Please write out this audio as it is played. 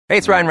Hey,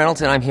 it's Ryan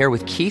Reynolds, and I'm here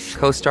with Keith,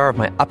 co-star of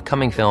my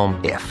upcoming film,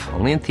 If,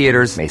 only in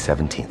theaters May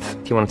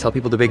 17th. Do you want to tell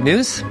people the big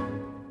news?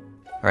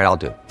 All right, I'll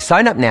do it.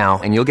 Sign up now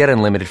and you'll get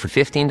unlimited for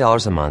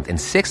 $15 a month and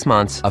 6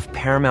 months of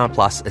Paramount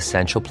Plus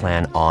Essential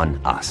Plan on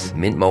us.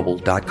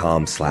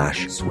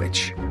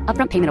 MintMobile.com/switch.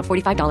 Upfront payment of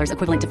 $45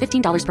 equivalent to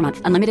 $15 per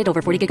month. Unlimited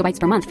over 40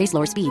 gigabytes per month. Face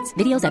lower speeds.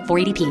 Videos at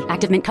 480p.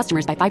 Active Mint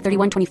customers by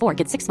 531.24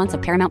 get 6 months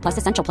of Paramount Plus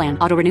Essential Plan.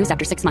 Auto renews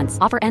after 6 months.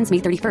 Offer ends May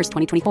 31st,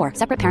 2024.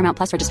 Separate Paramount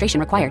Plus registration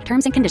required.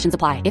 Terms and conditions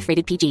apply if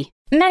rated PG.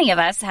 Many of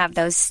us have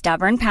those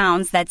stubborn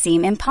pounds that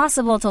seem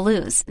impossible to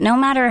lose, no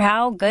matter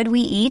how good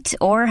we eat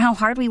or how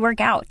hard we work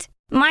out.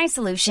 My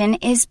solution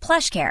is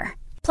PlushCare.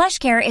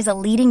 PlushCare is a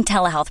leading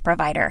telehealth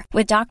provider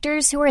with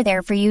doctors who are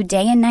there for you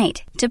day and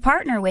night to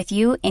partner with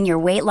you in your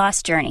weight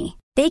loss journey.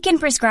 They can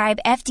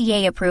prescribe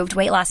FDA-approved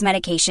weight loss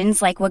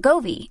medications like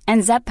Wegovy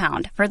and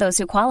Zepbound for those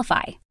who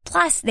qualify.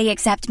 Plus, they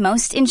accept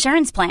most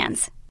insurance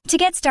plans. To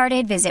get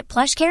started, visit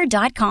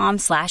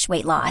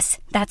plushcare.com/weightloss.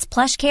 That's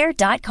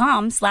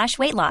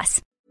plushcare.com/weightloss.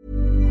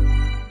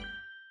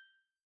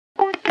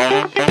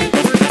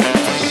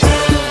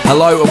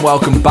 Hello and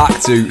welcome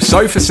back to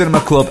Sofa Cinema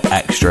Club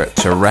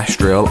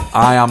Extraterrestrial.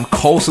 I am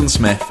Colson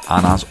Smith,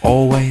 and as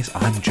always,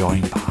 I'm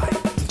joined by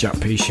Jack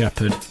P.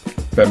 Shepherd,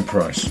 Ben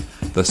Price.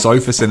 The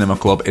Sofa Cinema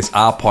Club is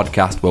our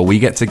podcast where we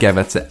get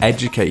together to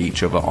educate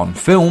each other on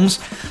films.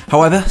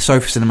 However,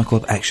 Sofa Cinema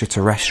Club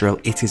Extraterrestrial,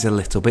 it is a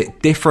little bit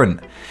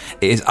different.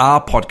 It is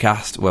our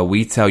podcast where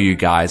we tell you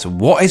guys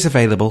what is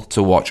available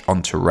to watch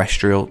on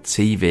terrestrial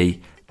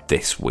TV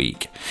this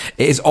week.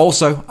 It is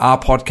also our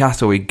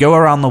podcast where we go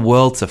around the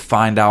world to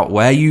find out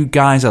where you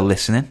guys are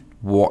listening,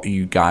 what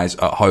you guys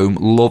at home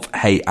love,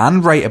 hate,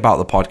 and rate about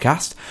the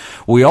podcast.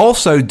 We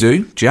also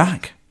do,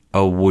 Jack,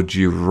 a Would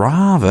You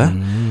Rather,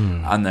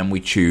 and then we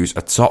choose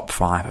a top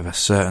 5 of a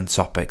certain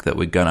topic that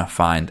we're going to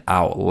find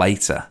out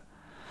later.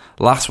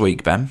 Last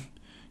week, Ben,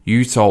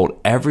 you told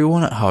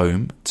everyone at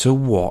home to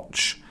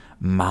watch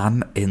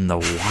Man in the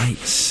White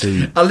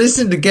Suit. I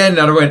listened again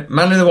and I went,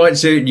 Man in the White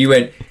Suit, and you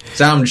went,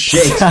 sounds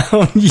shit.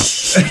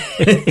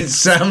 It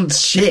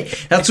sounds shit.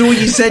 That's all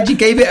you said. You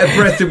gave it a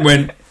breath and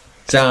went,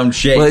 sounds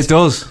shit. Well, it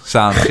does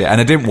sound shit. And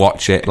I didn't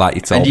watch it like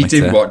you told me to. And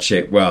you did watch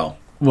it. Well,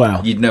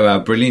 you'd know how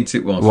brilliant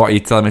it was. What are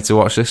you telling me to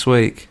watch this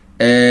week?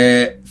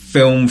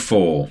 Film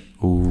 4.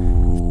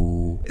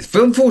 Ooh.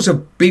 Film 4's a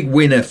big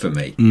winner for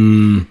me.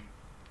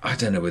 I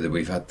don't know whether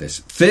we've had this.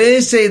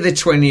 Thursday the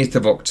 20th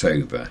of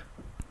October.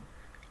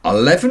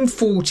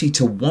 11:40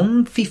 to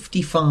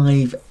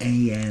 1:55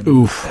 a.m.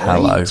 Oof.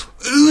 Hello.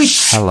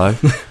 Oosh. Hello.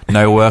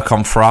 No work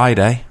on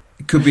Friday.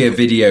 It could be a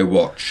video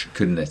watch,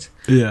 couldn't it?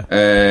 Yeah.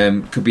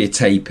 Could be a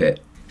tape it.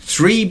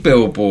 3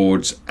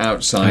 billboards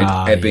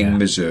outside Ebbing,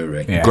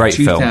 Missouri. Yeah. Great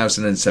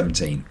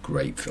 2017.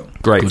 Great film.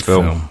 Great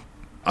film.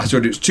 I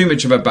thought it was too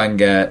much of a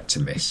banger to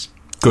miss.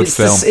 Good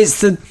film.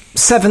 It's the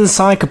Seven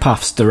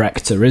Psychopaths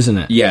director, isn't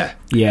it? Yeah.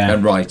 Yeah.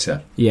 And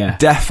writer. Yeah.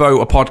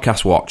 Defo, a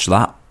podcast watch,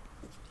 that.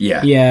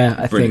 Yeah. Yeah,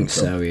 I Brilliant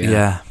think film. so, yeah.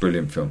 Yeah.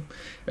 Brilliant film.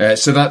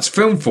 So that's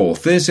Film 4,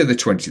 Thursday the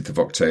 20th of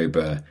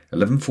October,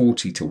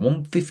 11:40 to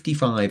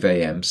 1:55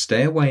 a.m.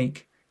 Stay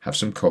awake, have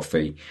some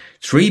coffee.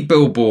 3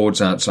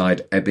 billboards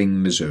outside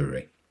Ebbing,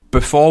 Missouri.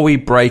 Before we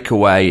break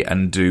away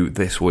and do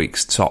this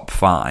week's top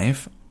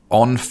 5,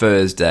 on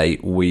Thursday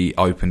we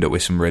opened up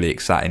with some really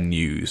exciting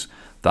news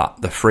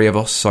that the 3 of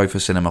us, Sofa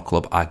Cinema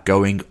Club, are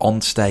going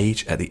on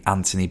stage at the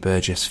Anthony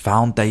Burgess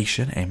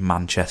Foundation in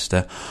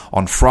Manchester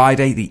on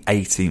Friday the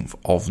 18th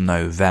of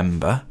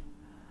November.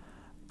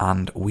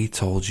 And we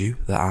told you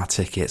that our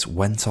tickets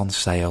went on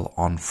sale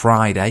on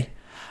Friday.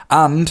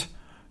 And,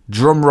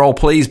 drum roll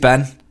please,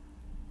 Ben,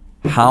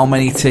 how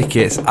many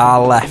tickets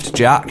are left,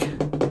 Jack?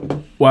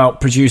 Well,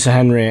 producer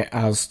Henry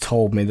has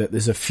told me that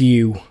there's a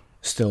few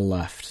still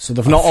left. So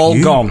they've not all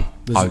gone.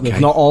 They've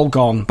not all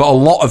gone. But a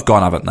lot have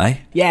gone, haven't they?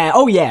 Yeah,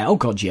 oh yeah, oh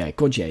god, yeah.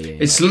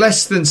 It's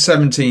less than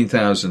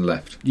 17,000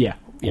 left. Yeah.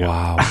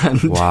 Wow.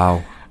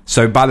 Wow.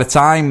 So by the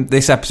time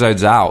this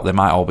episode's out, they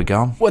might all be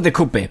gone. Well, they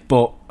could be,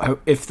 but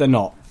if they're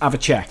not, have a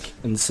check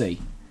and see.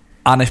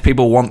 And if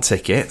people want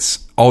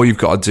tickets, all you've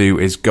got to do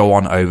is go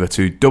on over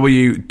to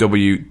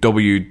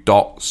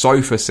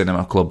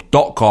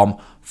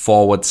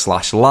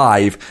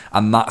www.sofacinemaclub.com/live,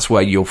 and that's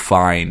where you'll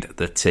find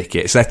the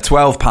tickets. They're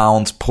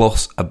 £12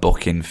 plus a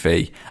booking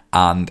fee,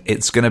 and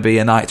it's going to be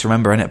a night to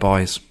remember, innit,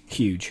 boys?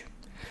 Huge.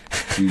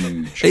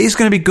 It is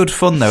going to be good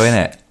fun, though, isn't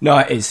it? No,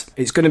 it is.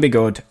 It's going to be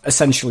good.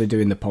 Essentially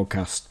doing the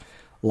podcast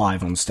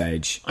live on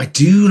stage. I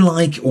do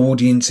like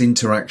audience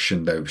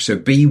interaction, though, so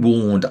be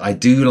warned, I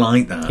do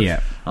like that.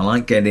 Yeah. I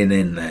like getting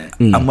in there.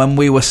 And when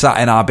we were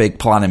sat in our big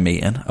planning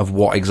meeting of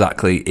what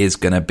exactly is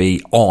going to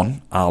be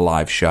on our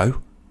live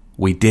show,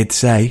 we did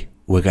say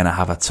we're going to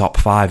have a top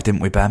 5,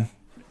 didn't we, Ben?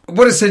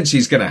 What essentially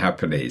is going to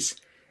happen is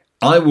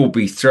I will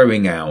be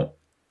throwing out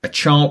a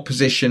chart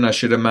position, I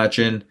should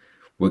imagine.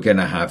 We're going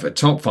to have a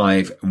top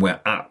 5, and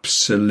we're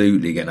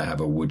absolutely going to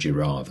have a Would You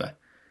Rather.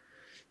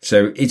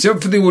 So it's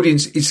up for the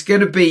audience. It's going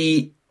to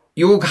be,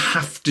 you'll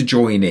have to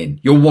join in.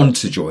 You'll want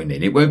to join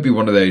in. It won't be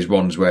one of those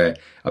ones where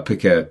I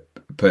pick a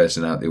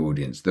person out of the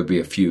audience. There'll be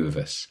a few of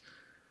us.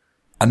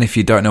 And if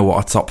you don't know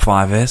what a top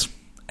 5 is,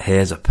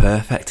 here's a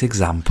perfect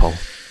example.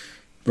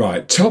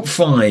 Right, top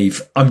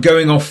 5. I'm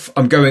going off.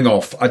 I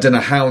don't know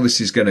how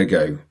this is going to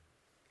go.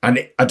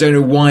 And I don't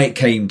know why it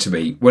came to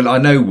me. Well, I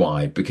know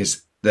why,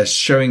 because they're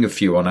showing a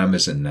few on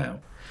Amazon now.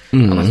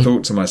 And I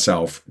thought to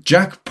myself,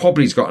 Jack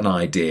probably's got an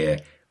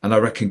idea, and I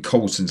reckon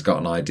Colton's got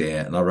an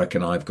idea, and I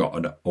reckon I've got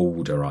an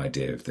older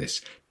idea of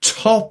this.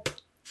 Top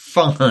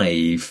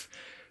 5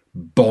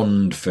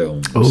 Bond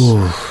films.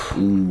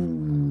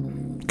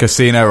 Ooh.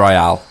 Casino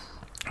Royale.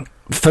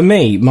 For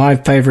me, my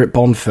favourite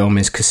Bond film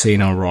is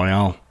Casino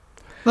Royale.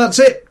 That's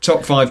it.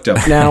 Top 5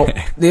 done. Now,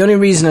 the only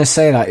reason I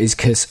say that is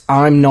because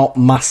I'm not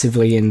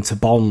massively into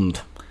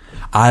Bond.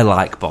 I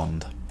like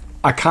Bond.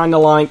 I kind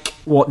of like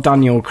what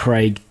Daniel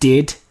Craig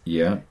did.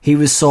 Yeah. He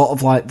was sort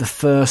of like the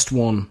first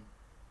one.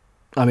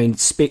 I mean,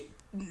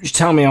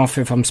 tell me off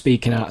if I'm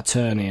speaking out of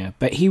turn here,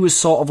 but he was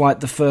sort of like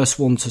the first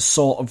one to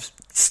sort of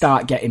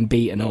start getting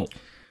beaten up.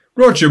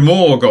 Roger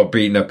Moore got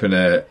beaten up in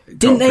a...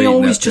 Didn't they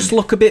always just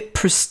look a bit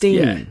pristine?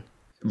 Yeah.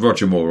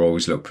 Roger Moore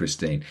always looked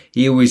pristine.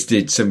 He always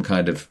did some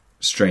kind of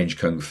strange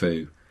kung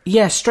fu.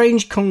 Yeah,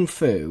 strange kung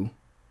fu.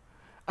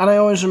 And I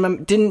always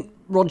remember, didn't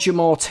Roger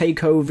Moore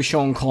take over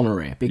Sean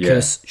Connery?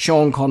 Because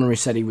Sean Connery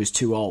said he was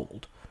too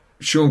old.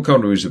 Sean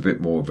Connery was a bit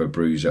more of a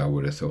bruiser, I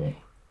would have thought.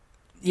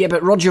 Yeah,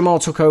 but Roger Moore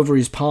took over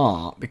his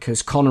part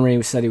because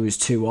Connery said he was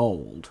too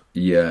old.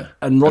 Yeah.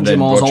 And Roger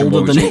Moore's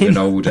older than him. Even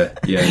older,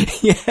 yeah.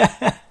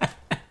 Yeah.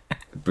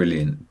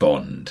 Brilliant.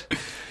 Bond.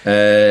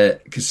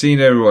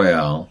 Casino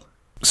Royale.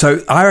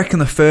 So I reckon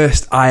the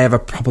first I ever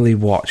probably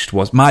watched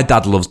was... My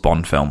dad loves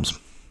Bond films.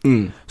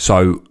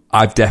 So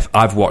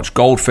I've watched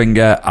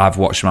Goldfinger, I've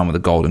watched The Man with the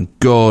Golden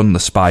Gun, The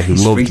Spy Who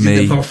Loved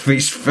Me. Them off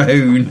his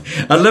phone.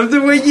 I love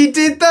the way you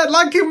did that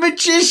like a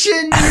magician.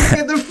 You look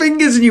at the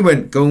fingers and you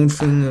went,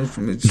 Goldfinger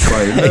from The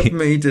Spy Who Loved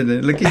Me, didn't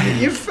it? Looking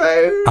at your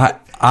phone.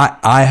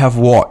 I have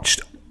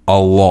watched a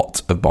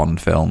lot of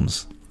Bond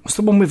films. What's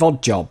the one with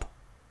Oddjob?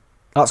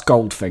 That's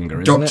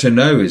Goldfinger, isn't it? Dr.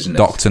 No, isn't it?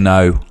 Dr.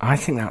 No. I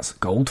think that's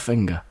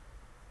Goldfinger.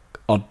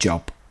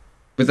 Oddjob.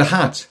 With the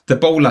hat, the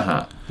bowler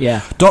hat.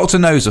 Yeah. Dr.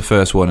 No's the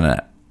first one, isn't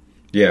it?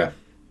 Yeah.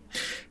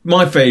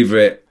 My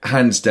favourite,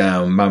 hands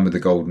down, Man with the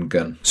Golden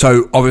Gun.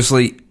 So,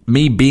 obviously,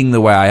 me being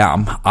the way I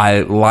am,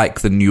 I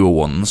like the newer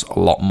ones a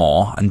lot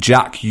more. And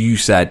Jack, you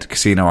said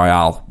Casino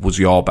Royale was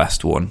your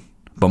best one.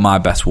 But my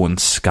best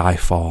one's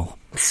Skyfall.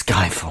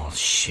 Skyfall,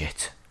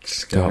 shit.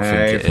 Don't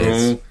think it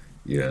is.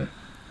 Yeah.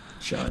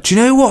 Shite. Do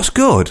you know what's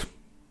good?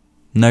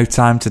 No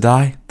Time to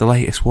Die, the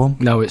latest one.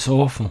 No, it's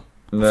awful.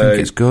 No. I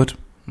think it's good.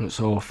 It's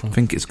awful. I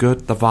think it's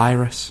good. The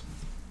Virus.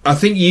 I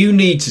think you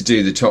need to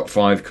do the top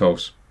 5,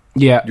 Coles.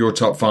 Yeah. Your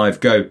top 5,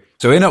 go.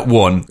 So in at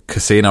 1,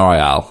 Casino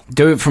Royale.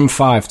 Do it from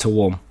 5 to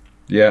 1.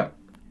 Yeah.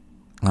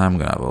 I'm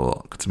going to have a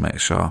look to make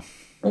sure.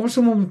 What was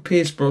the one with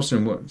Pierce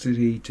Brosnan? What did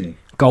he do?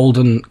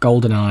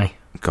 GoldenEye.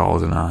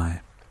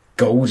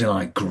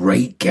 GoldenEye,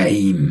 great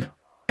game.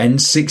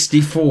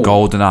 N64.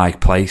 GoldenEye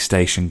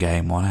PlayStation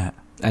game, wasn't it?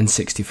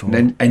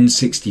 N64.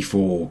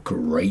 N64,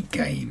 great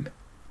game.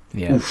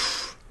 Yeah.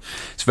 Oof.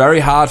 It's very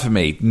hard for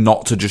me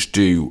not to just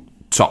do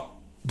top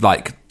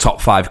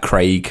 5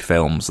 Craig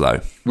films, though.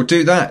 We'll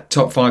do that.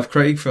 Top 5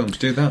 Craig films.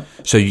 Do that.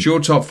 So it's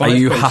your top 5. Are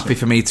you happy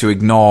for me to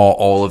ignore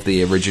all of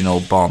the original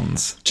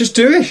Bonds? Just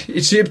do it.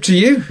 It's up to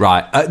you.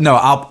 Right. No,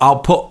 I'll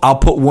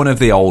put one of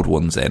the old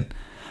ones in,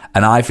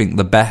 and I think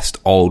the best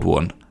old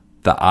one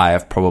that I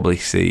have probably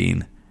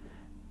seen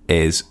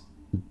is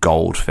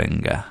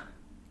Goldfinger.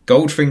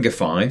 Goldfinger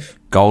 5.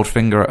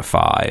 Goldfinger at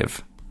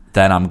 5.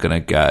 Then I'm gonna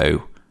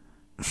go.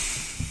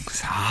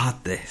 It's hard.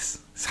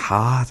 It's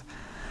hard.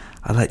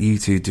 I let you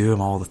two do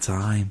them all the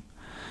time.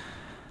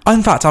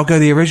 In fact, I'll go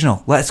the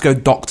original. Let's go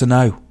Dr.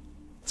 No.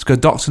 Let's go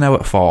Dr. No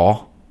at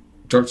 4.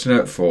 Dr. No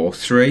at 4.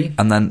 3.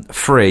 And then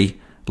 3,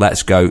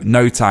 let's go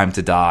No Time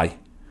to Die.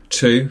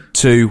 2.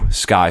 2,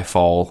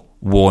 Skyfall.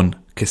 1,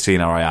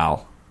 Casino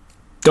Royale.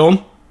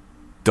 Done.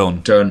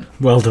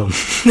 Well done.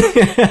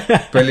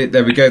 Brilliant.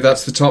 There we go.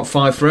 That's the top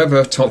 5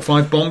 forever. Top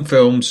 5 Bond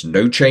films.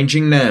 No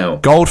changing now.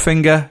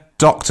 Goldfinger,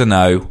 Dr.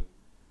 No.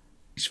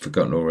 He's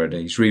forgotten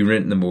already. He's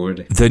rewritten them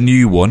already. The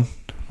new one.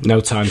 No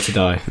Time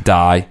to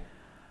Die.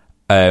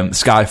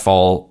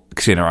 Skyfall,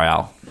 Casino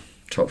Royale.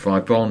 Top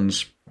 5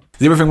 Bonds.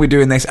 The other thing we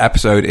do in this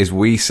episode is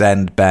we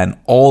send Ben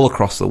all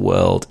across the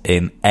world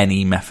in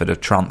any method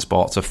of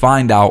transport to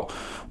find out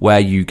where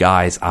you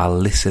guys are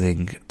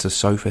listening to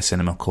Sofa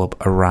Cinema Club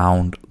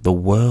around the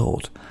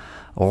world.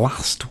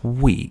 Last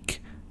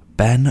week,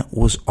 Ben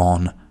was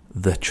on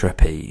the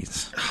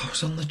trapeze. I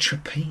was on the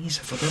trapeze.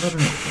 I forgot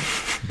about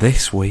it.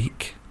 This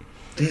week,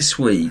 have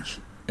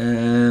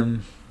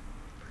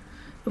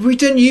we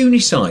done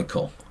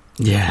Unicycle?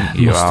 Yeah,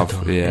 you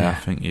have. Yeah, I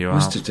think you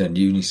must have done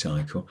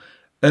Unicycle.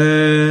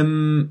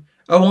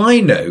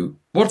 I know.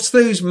 What's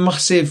those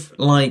massive,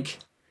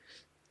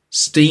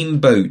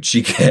 steamboats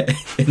you get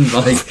in,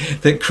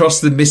 that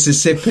cross the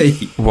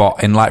Mississippi?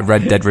 What, in,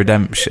 Red Dead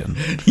Redemption?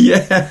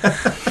 Yeah.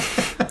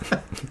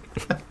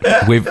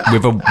 with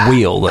a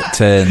wheel that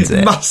turns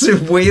it.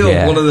 Massive wheel,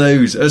 yeah. One of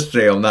those. Us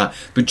three on that.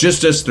 But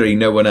just us three,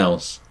 no one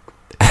else.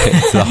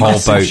 It's the whole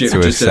boat ship,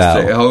 to just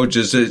herself.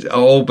 a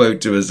whole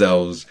boat to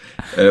ourselves.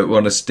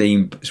 Want a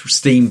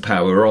steam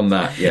power on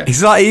that? Yeah.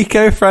 Is that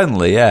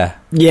eco-friendly? Yeah.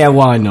 Yeah,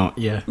 why not?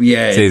 Yeah.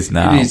 Yeah, It is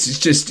now. It's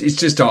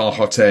just our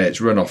hot air.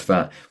 It's run off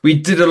that. We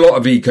did a lot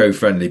of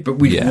eco-friendly, but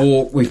we've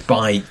walked, we've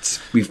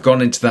biked, we've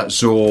gone into that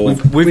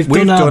Zorb. We've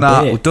done our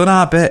bit. We've done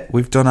our bit.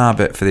 We've done our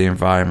bit for the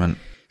environment.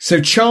 So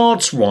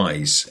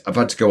charts-wise, I've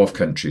had to go off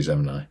countries,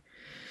 haven't I?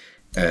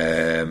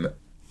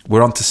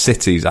 We're on to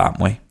cities, aren't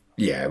we?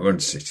 Yeah, we're on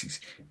to cities.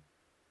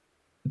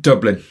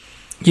 Dublin.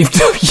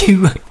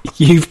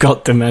 You've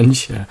got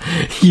dementia.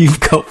 You've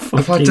got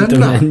fucking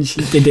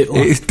dementia. Did it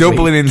last It's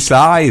doubling in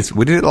size.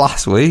 We did it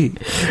last week.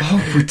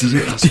 Oh, we did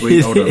it last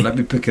week. Hold on, let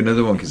me pick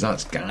another one because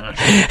that's gash.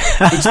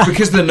 It's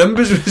because the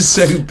numbers were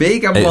so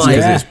big.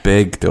 It's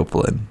big,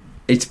 Dublin.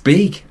 It's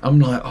big. I'm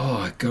like,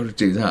 I've got to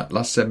do that.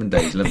 Last 7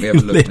 days. Let me have a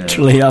look now.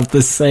 Literally have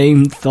the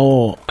same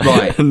thought.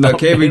 Right.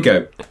 Okay, here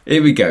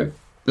we go.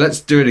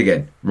 Let's do it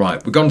again.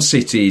 Right, we've gone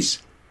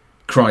cities.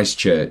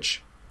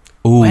 Christchurch.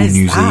 Ooh, Where's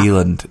New that?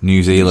 Zealand.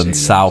 New Zealand,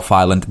 South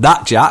Island.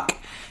 That, Jack,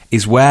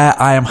 is where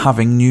I am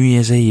having New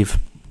Year's Eve.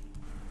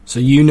 So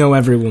you know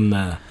everyone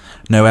there.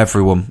 Know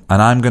everyone.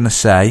 And I'm going to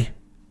say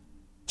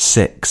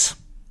 6.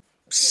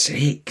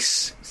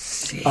 6.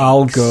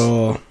 I'll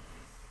go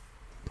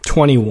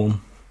 21.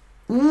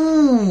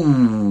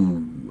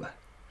 Ooh.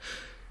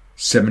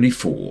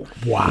 74.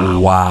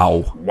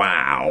 Wow.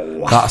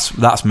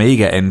 That's me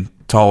getting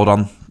told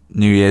on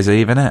New Year's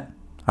Eve, innit?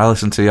 I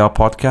listen to your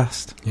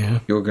podcast. Yeah.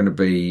 You're going to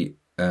be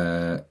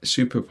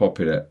super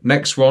popular.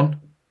 Next one.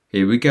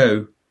 Here we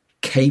go.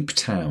 Cape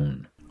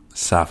Town.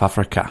 South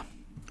Africa.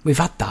 We've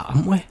had that,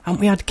 haven't we?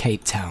 Haven't we had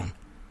Cape Town?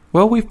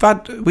 Well,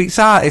 it's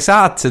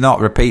hard to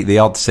not repeat the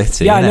odd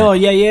city. Yeah, I innit? know.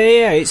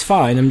 Yeah. It's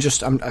fine.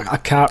 I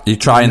can't. You're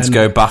trying to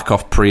go back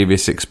off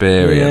previous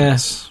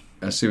experience.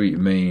 I see what you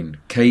mean.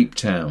 Cape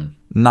Town.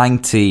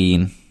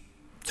 19.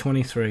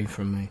 23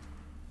 from me.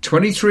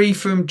 23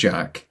 from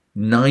Jack.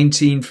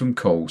 19 from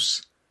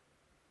Coles.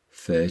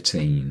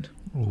 13.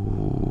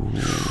 Ooh.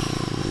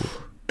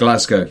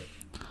 Glasgow.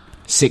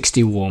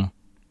 61.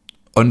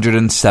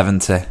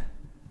 170.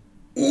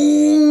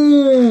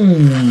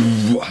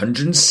 Ooh,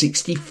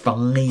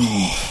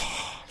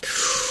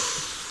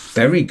 165.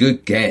 Very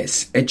good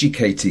guess.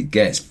 Educated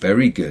guess.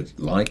 Very good.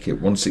 Like it.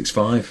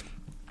 165.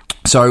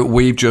 So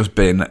we've just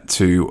been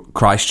to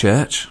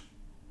Christchurch,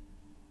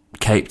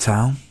 Cape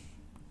Town,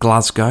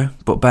 Glasgow.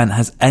 But Ben,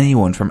 has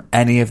anyone from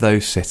any of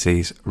those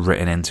cities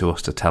written into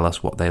us to tell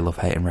us what they love,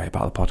 hate and rate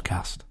about the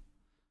podcast?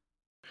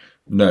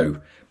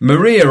 No.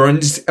 Maria on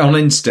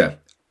Insta.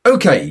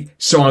 Okay,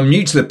 so I'm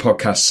new to the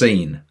podcast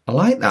scene. I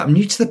like that. I'm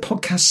new to the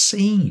podcast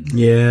scene.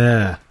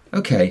 Yeah.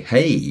 Okay,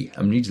 hey,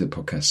 I'm new to the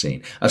podcast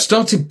scene. I've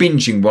started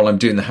binging while I'm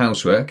doing the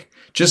housework.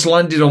 Just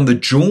landed on the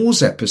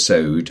Jaws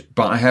episode,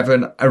 but I have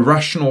an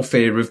irrational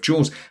fear of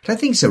Jaws. I don't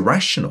think it's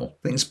irrational.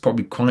 I think it's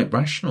probably quite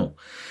rational.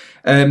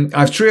 I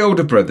have 3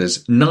 older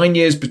brothers, 9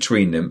 years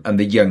between them, and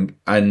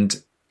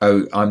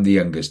I'm the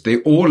youngest.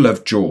 They all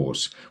love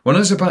Jaws. When I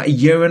was about 1.5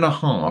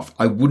 years,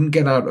 I wouldn't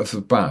get out of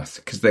the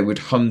bath because they would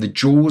hum the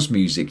Jaws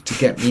music to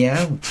get me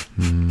out.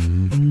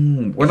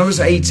 When I was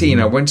 18,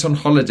 I went on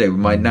holiday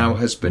with my now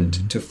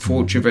husband to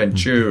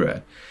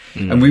Fuerteventura,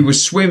 and we were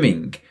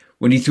swimming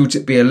when he thought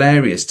it'd be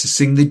hilarious to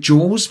sing the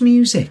Jaws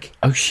music.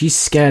 Oh, she's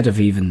scared of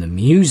even the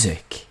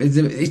music.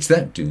 It's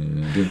that.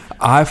 Dun, dun.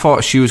 I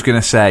thought she was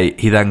going to say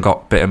he then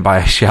got bitten by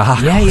a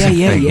shark.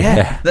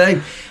 Yeah.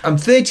 No, I'm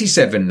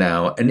 37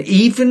 now, and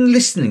even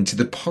listening to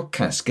the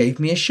podcast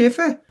gave me a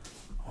shiver.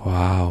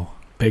 Wow.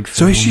 Big So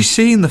film. has she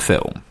seen the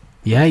film?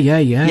 Yeah.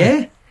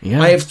 Yeah.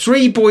 I have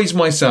 3 boys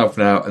myself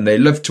now, and they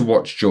love to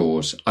watch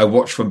Jaws. I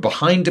watch from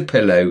behind a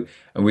pillow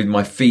and with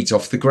my feet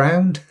off the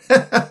ground.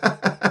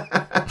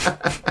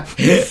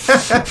 I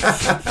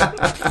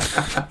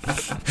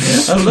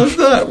love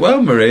that.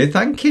 Well, Maria,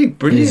 thank you. It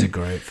Brilliant. is a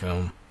great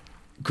film.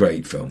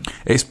 Great film.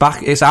 It's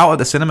back. It's out at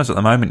the cinemas at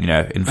the moment, in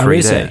 3D. Oh,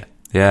 is it?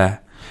 Yeah.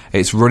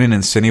 It's running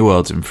in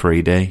Cineworlds in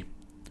 3D.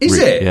 Is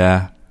it?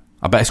 Yeah.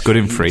 I bet it's good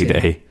in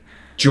 3D.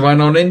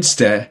 Joanne on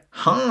Insta.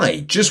 Hi.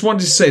 Just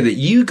wanted to say that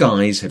you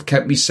guys have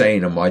kept me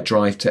sane on my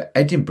drive to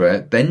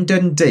Edinburgh, then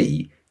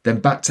Dundee, then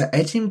back to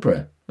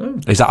Edinburgh. Oh.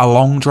 Is that a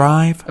long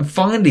drive? And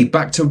finally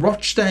back to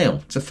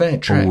Rochdale. It's a fair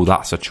trek. Oh,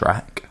 that's a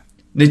trek.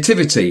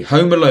 Nativity,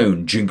 Home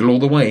Alone, Jingle All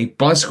the Way,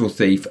 Bicycle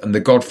Thief, and The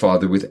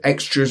Godfather with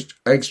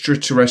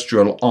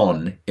extraterrestrial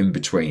on in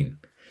between.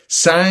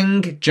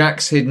 Sang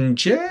Jack's Hidden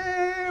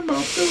Gem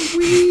of the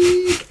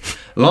Week.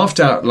 Laughed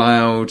out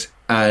loud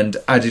and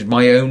added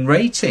my own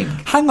rating.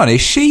 Hang on,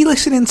 is she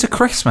listening to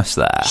Christmas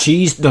there?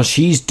 She's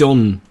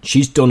done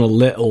a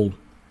little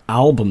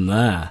album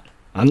there,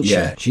 hasn't she?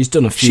 Yeah. She's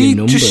done a few She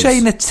numbers. just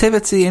say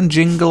Nativity and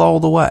Jingle All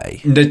the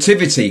Way.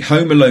 Nativity,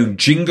 Home Alone,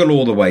 Jingle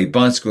All the Way,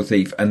 Bicycle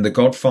Thief, and The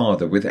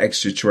Godfather with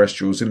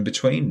extraterrestrials in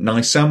between.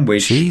 Nice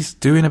sandwich. She's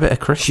doing a bit of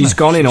Christmas. She's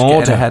gone in She's order.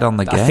 getting ahead on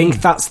the game. I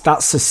think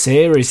that's a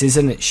series,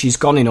 isn't it? She's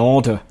gone in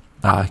order.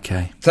 Ah,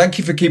 okay. Thank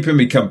you for keeping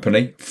me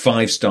company.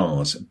 5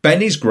 stars.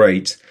 Ben is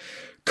great.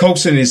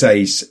 Coulson is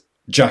ace.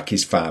 Jack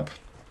is fab.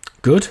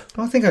 Good.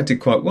 I think I did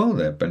quite well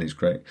there. Benny's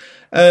great.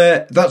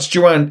 That's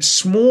Joanne.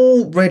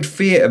 Small red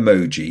fear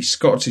emoji,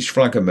 Scottish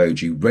flag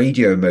emoji,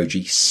 radio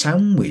emoji,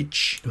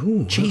 sandwich.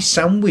 Ooh, cheese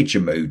sandwich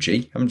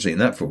emoji. Haven't seen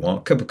that for a while.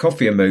 Cup of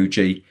coffee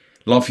emoji,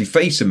 laughy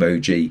face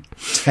emoji,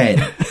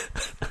 10.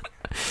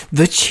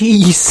 The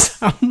cheese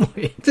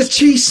sandwich. The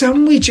cheese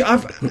sandwich.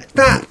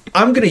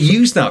 I'm going to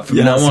use that from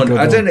now on.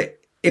 I don't know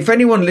if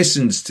anyone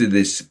listens to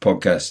this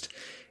podcast.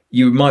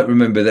 You might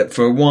remember that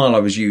for a while I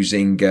was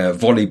using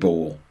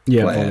volleyball.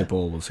 Yeah, player,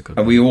 volleyball was a good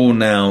and one. we all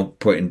now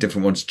put in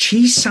different ones.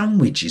 Cheese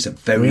sandwich is a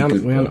very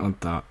good We one. haven't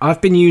had that.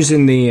 I've been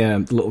using the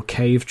little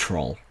cave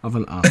troll,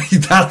 haven't I?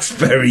 That's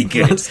very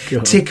good. That's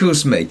good.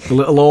 Tickles me. The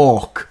little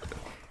orc.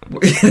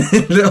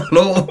 Little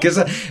orc.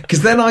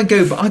 Because then I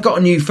got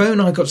a new phone.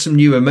 I got some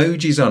new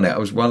emojis on it. I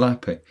was well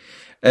happy.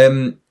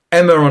 Emma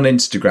on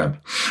Instagram.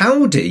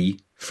 Howdy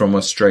from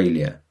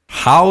Australia.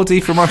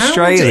 Howdy from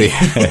Australia.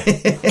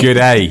 Good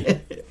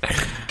day.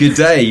 Good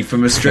day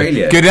from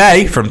Australia. Good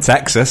day from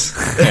Texas.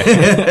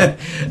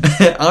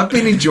 I've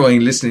been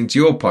enjoying listening to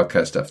your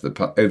podcast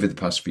over the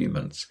past few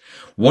months.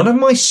 One of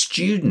my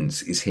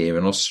students is here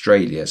in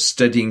Australia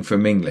studying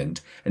from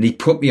England, and he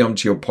put me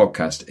onto your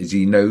podcast as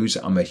he knows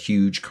I'm a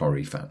huge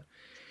Corrie fan.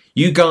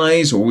 You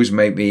guys always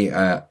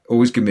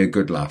give me a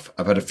good laugh.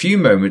 I've had a few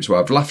moments where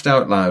I've laughed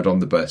out loud on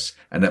the bus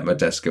and at my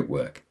desk at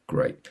work.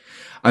 Great.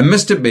 I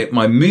must admit,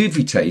 my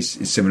movie taste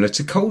is similar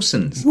to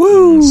Coulson's.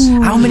 Woo!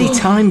 How many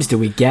times do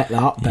we get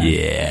that, Ben?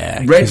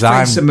 Yeah. Red face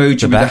I'm emoji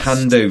the with a best.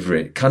 hand over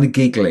it, kind of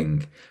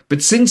giggling.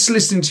 But since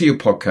listening to your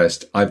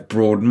podcast, I've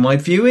broadened my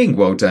viewing.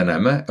 Well done,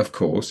 Emma, of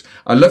course.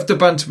 I love the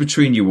banter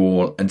between you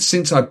all, and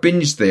since I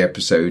binged the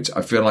episodes,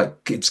 I feel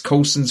like it's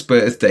Coulson's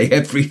birthday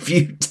every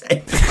few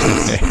days.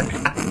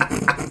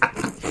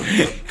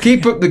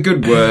 Keep up the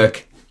good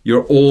work.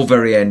 You're all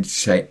very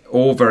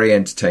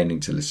entertaining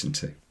to listen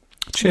to.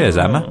 Cheers,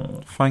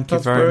 Emma. Thank you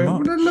very much.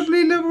 What a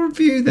lovely little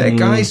review there,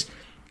 guys.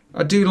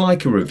 I do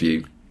like a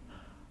review.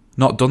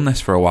 Not done this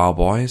for a while,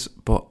 boys,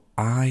 but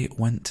I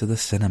went to the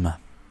cinema.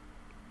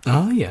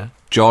 Oh, yeah.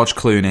 George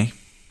Clooney.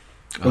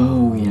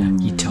 Oh, yeah.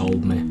 You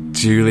told me.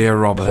 Julia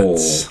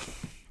Roberts.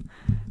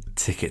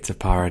 Ticket to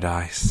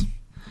Paradise.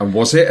 And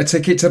was it a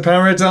ticket to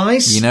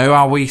paradise? You know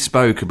how we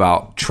spoke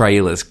about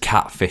trailers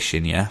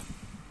catfishing, yeah?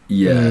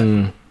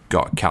 Yeah.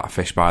 Got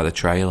catfished by the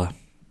trailer.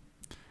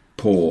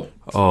 Poor.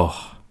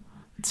 Oh,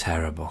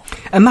 terrible.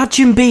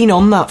 Imagine being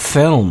on that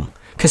film.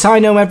 Because I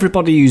know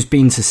everybody who's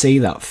been to see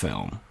that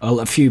film,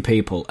 a few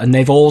people, and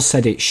they've all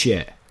said it's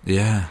shit.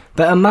 Yeah.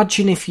 But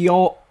imagine if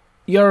you're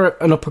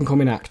an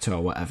up-and-coming actor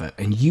or whatever,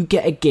 and you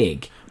get a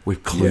gig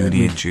With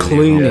Clooney and Julia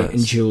Clooney Roberts.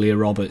 and Julia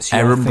Roberts.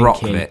 You're Erin thinking,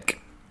 Brockovich.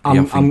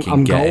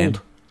 I'm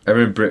gold.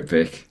 Erin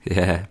Britvic.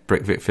 Yeah,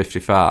 Brickvic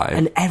 55.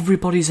 And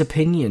everybody's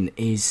opinion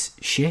is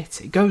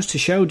shit. It goes to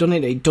show, doesn't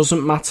it? It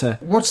doesn't matter.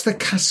 What's the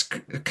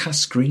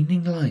cast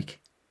screening like?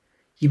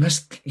 You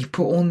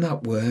put on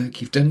that work.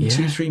 You've done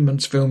 2-3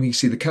 months filming. You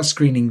see the cast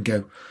screening and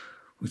go,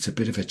 it's a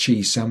bit of a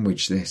cheese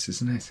sandwich, this,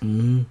 isn't it?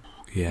 Mm.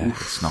 Yeah,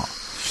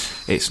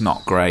 it's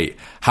not great.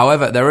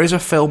 However, there is a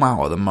film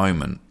out at the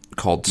moment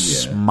called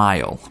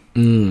Smile,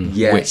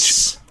 Yes.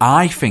 which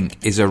I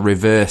think is a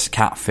reverse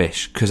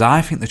catfish, because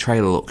I think the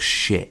trailer looks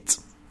shit.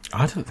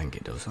 I don't think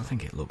it does. I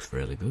think it looks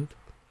really good.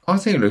 I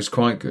think it looks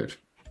quite good.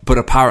 But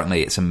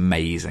apparently it's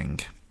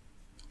amazing.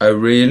 Oh,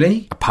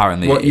 really?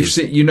 Apparently What, it is.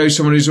 you know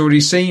someone who's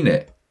already seen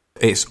it?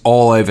 It's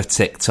all over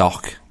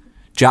TikTok.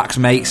 Jack's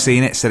mate's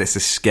seen it, said it's the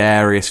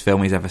scariest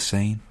film he's ever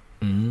seen.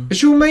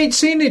 Has your mate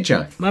seen it,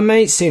 Jack? My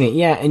mate's seen it,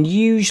 yeah, and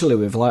usually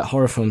with like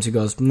horror films, he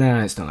goes,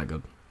 nah, it's not that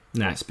good.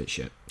 Nah, it's a bit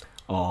shit.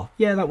 Or,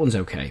 yeah, that one's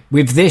okay.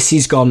 With this,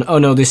 he's gone, oh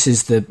no, this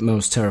is the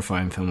most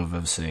terrifying film I've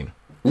ever seen.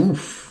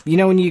 Oof. You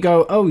know, when you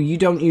go, oh, you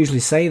don't usually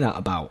say that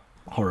about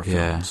horror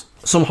films.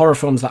 Yeah. Some horror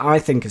films that I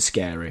think are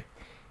scary,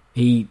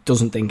 he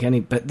doesn't think any,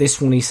 but this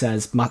one he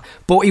says,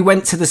 but he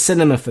went to the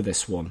cinema for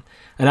this one,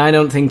 and I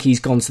don't think he's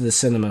gone to the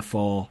cinema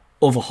for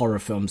other horror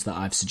films that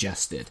I've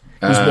suggested.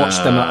 He's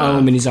watched them at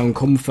home in his own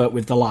comfort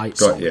with the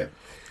lights on.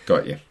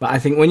 Got you. But I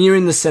think when you're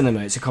in the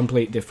cinema, it's a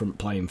complete different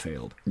playing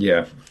field,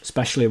 Yeah.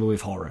 especially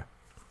with horror.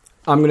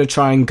 I'm going to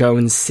try and go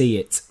and see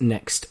it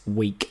next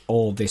week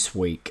or this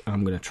week.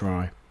 I'm going to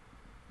try.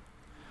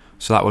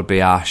 So that would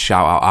be our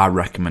shout out, our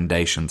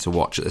recommendation to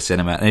watch at the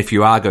cinema. And if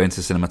you are going to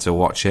the cinema to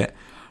watch it,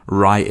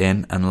 write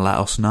in and let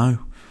us know.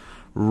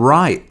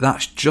 Right,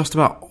 that's just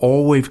about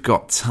all we've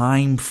got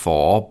time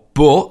for.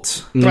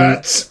 But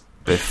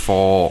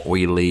before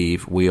we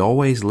leave, we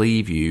always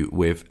leave you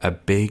with a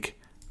big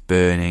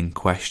burning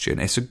question.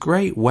 It's a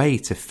great way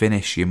to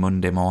finish your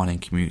Monday morning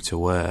commute to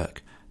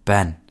work.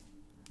 Ben,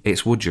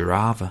 it's would you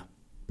rather?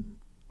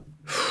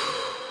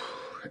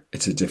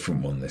 It's a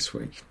different one this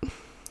week.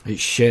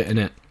 It's shit,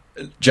 innit?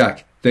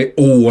 Jack, they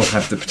all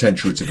have the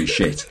potential to be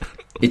shit.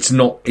 It's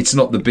not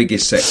the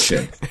biggest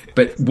section.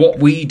 But what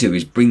we do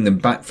is bring them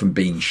back from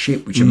being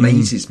shit, which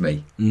amazes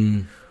me.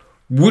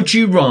 Would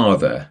you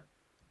rather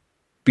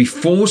be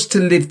forced to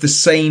live the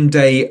same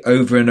day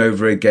over and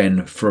over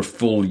again for a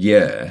full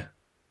year,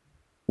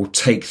 or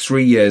take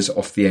 3 years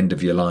off the end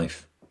of your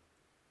life?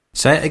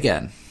 Say it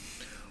again.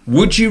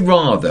 Would you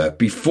rather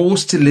be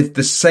forced to live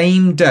the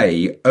same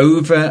day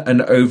over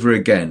and over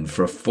again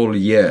for a full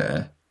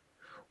year,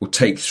 or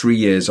take 3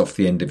 years off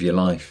the end of your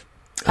life?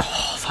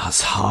 Oh,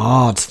 that's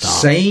hard. That.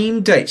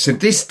 Same day. So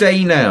this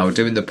day now,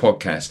 doing the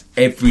podcast,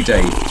 every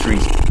day for 3...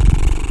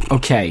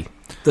 Okay,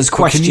 there's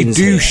questions. Can you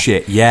do here.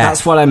 shit? Yeah.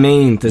 That's what I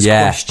mean. There's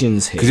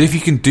questions here. Because if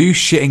you can do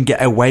shit and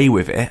get away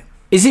with it...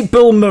 Is it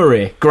Bill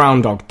Murray,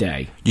 Groundhog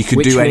Day? You can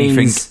do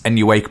anything and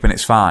you wake up and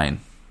it's fine.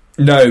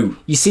 No.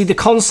 You see, the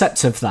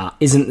concept of that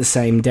isn't the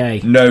same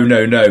day.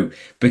 No.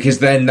 Because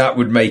then that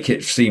would make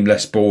it seem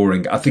less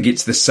boring. I think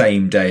it's the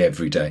same day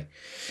every day.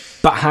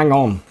 But hang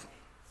on.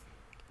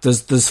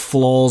 There's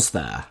flaws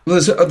there. Well,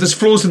 there's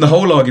flaws in the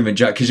whole argument,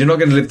 Jack, because you're not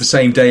going to live the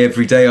same day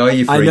every day, are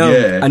you, for a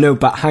year? I know,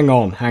 but hang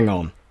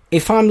on.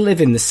 If I'm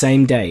living the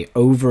same day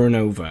over and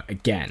over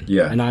again,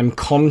 and I'm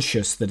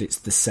conscious that it's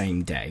the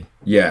same day...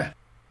 Yeah.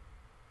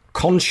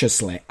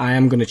 Consciously, I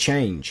am going to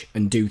change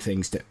and do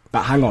things.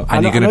 But hang on.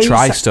 And you're going to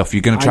try stuff.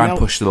 You're going to try and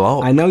push the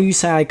law. I know you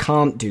say I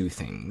can't do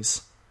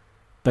things,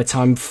 but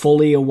I'm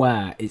fully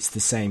aware it's the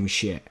same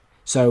shit.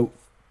 So,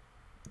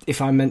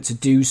 if I'm meant to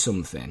do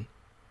something,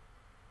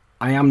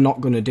 I am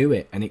not going to do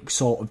it, and it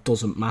sort of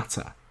doesn't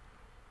matter.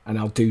 And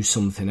I'll do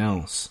something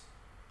else.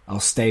 I'll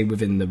stay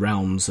within the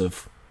realms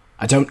of...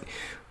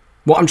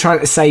 What I'm trying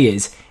to say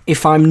is,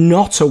 if I'm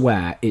not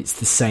aware it's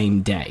the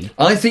same day...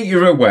 I think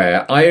you're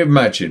aware. I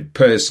imagine,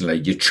 personally,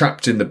 you're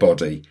trapped in the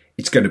body.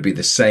 It's going to be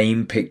the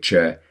same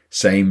picture,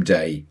 same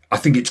day. I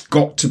think it's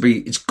got to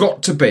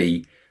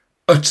be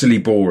utterly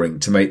boring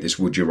to make this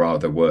Would You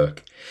Rather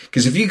work.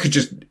 Because if you could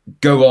just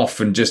go off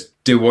and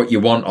just do what you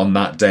want on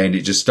that day and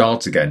it just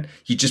starts again,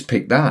 you just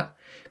pick that.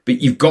 But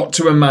you've got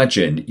to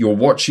imagine you're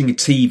watching a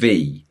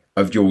TV...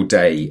 of your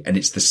day, and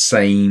it's the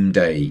same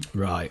day.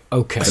 Right,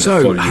 okay.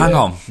 So, hang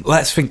on.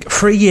 Let's think.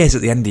 3 years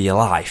at the end of your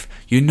life,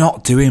 you're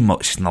not doing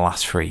much in the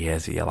last 3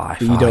 years of your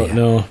life, You don't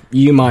know.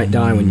 You might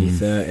die when you're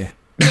 30,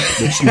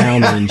 which now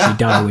means you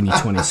die when you're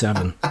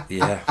 27.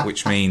 Yeah,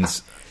 which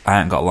means I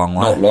ain't got long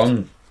left. Not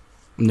long.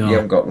 No. You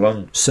haven't got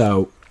long.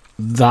 So,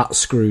 that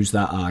screws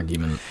that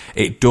argument.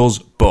 It does,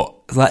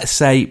 but let's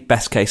say,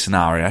 best case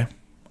scenario,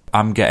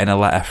 I'm getting a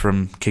letter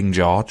from King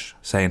George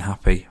saying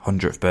happy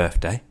 100th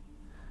birthday.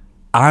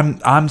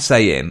 I'm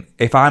saying,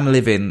 if I'm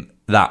living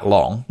that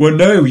long... Well,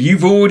 no,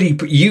 you've already...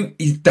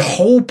 The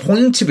whole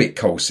point of it,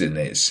 Coulson,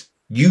 is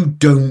you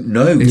don't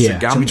know. It's a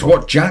gamble. So it's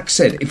what Jack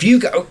said. If you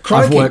go...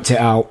 I've worked it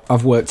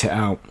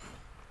out.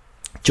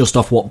 Just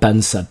off what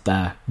Ben said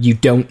there. You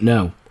don't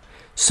know.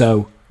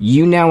 So,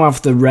 you now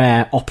have the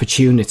rare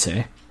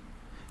opportunity...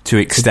 To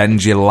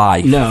extend your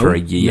life for a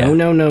year.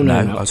 No,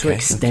 Okay, to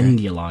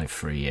extend your life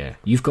for a year.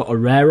 You've got a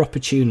rare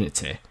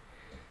opportunity...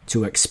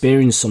 to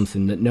experience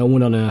something that no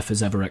one on earth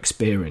has ever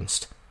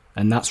experienced.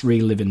 And that's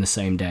reliving the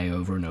same day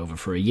over and over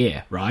for a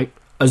year, right?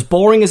 As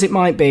boring as it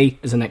might be,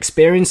 as an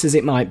experience as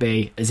it might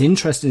be, as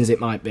interesting as it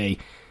might be,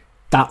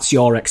 that's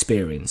your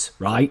experience,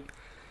 right?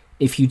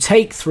 If you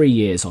take 3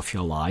 years off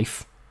your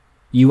life,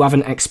 you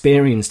haven't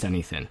experienced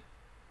anything.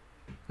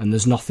 And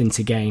there's nothing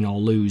to gain or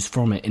lose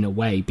from it in a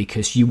way,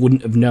 because you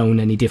wouldn't have known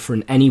any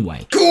different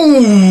anyway.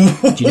 Ooh.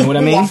 Do you know what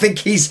I mean? I think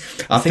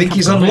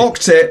he's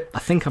unlocked it. I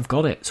think I've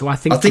got it. So I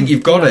think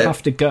you've got it. I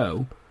have to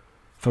go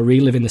for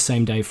reliving the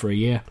same day for a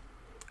year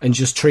and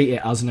just treat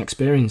it as an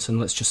experience, and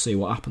let's just see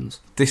what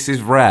happens. This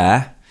is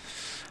rare,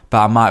 but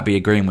I might be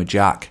agreeing with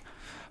Jack,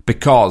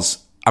 because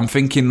I'm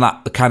thinking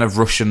that the kind of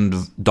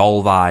Russian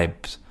doll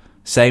vibes,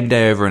 same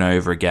day over and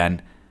over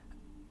again.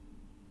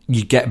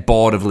 You get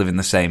bored of living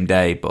the same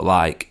day, but,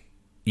 like,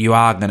 you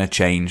are going to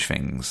change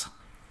things.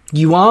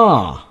 You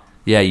are?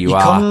 Yeah, you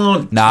are.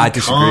 Can't. No, I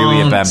disagree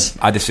with you, Ben.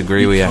 I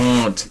disagree with you.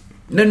 Can't.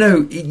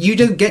 No, you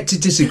don't get to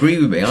disagree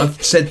with me.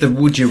 I've said the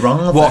Would You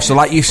Rather. What, so,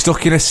 like, you're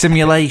stuck in a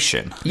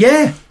simulation?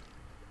 Yeah.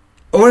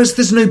 Or else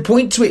there's no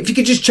point to it. If you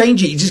could just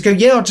change it, you just go,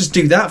 yeah, I'll just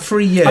do that for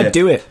a year. I'd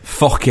do it.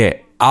 Fuck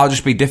it. I'll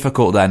just be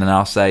difficult then, and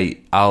I'll say,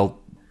 I'll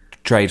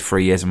trade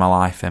 3 years of my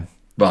life in.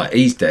 Right,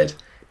 he's dead.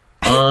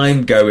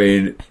 I'm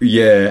going,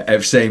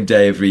 same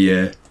day every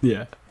year.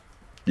 Yeah.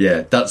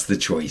 Yeah, that's the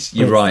choice.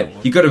 You're right.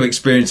 You've got to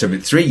experience something.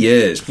 3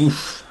 years.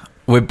 Oof.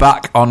 We're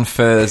back on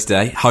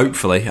Thursday.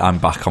 Hopefully, I'm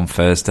back on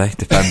Thursday.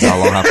 Depends how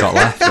long I've got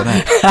left, doesn't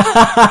it?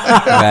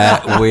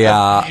 Where we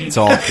are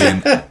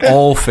talking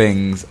all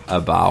things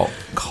about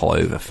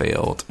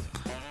Cloverfield.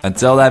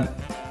 Until then,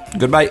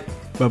 goodbye.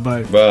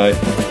 Bye-bye. Bye.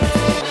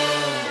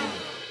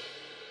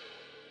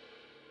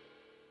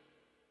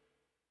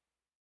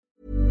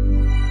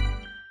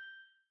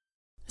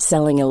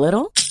 Selling a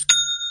little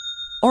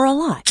or a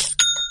lot?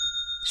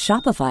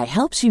 Shopify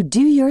helps you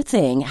do your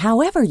thing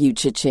however you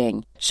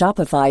cha-ching.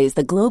 Shopify is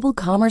the global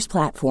commerce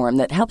platform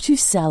that helps you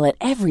sell at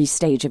every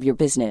stage of your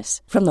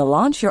business. From the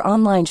launch your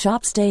online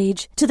shop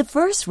stage to the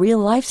first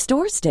real-life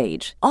store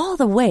stage, all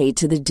the way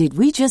to the did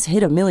we just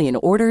hit a million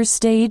orders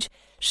stage.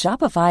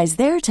 Shopify is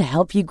there to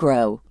help you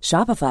grow.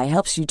 Shopify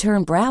helps you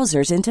turn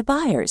browsers into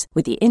buyers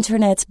with the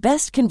internet's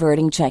best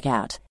converting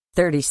checkout.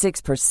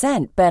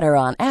 36% better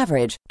on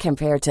average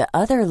compared to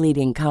other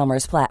leading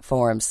commerce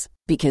platforms.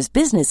 Because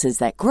businesses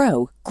that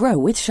grow, grow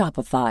with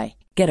Shopify.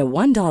 Get a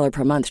 $1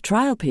 per month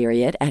trial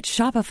period at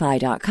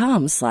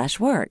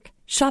shopify.com/work.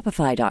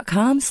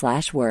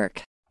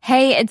 Shopify.com/work.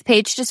 Hey, it's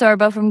Paige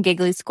DeSorbo from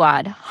Giggly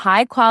Squad.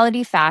 High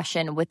quality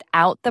fashion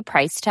without the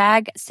price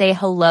tag. Say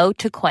hello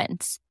to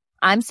Quince.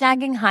 I'm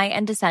snagging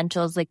high-end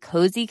essentials like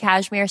cozy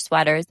cashmere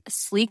sweaters,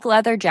 sleek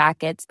leather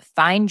jackets,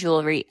 fine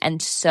jewelry,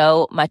 and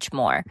so much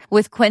more.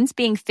 With Quince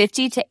being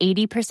 50 to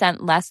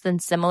 80% less than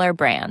similar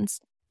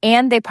brands.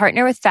 And they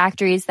partner with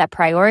factories that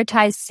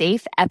prioritize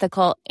safe,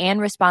 ethical, and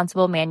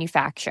responsible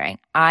manufacturing.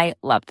 I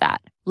love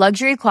that.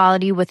 Luxury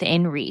quality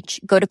within reach.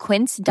 Go to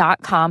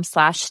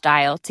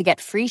quince.com/style to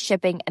get free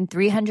shipping and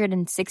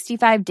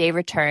 365-day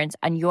returns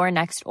on your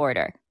next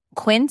order.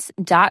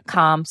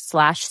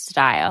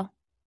 Quince.com/style.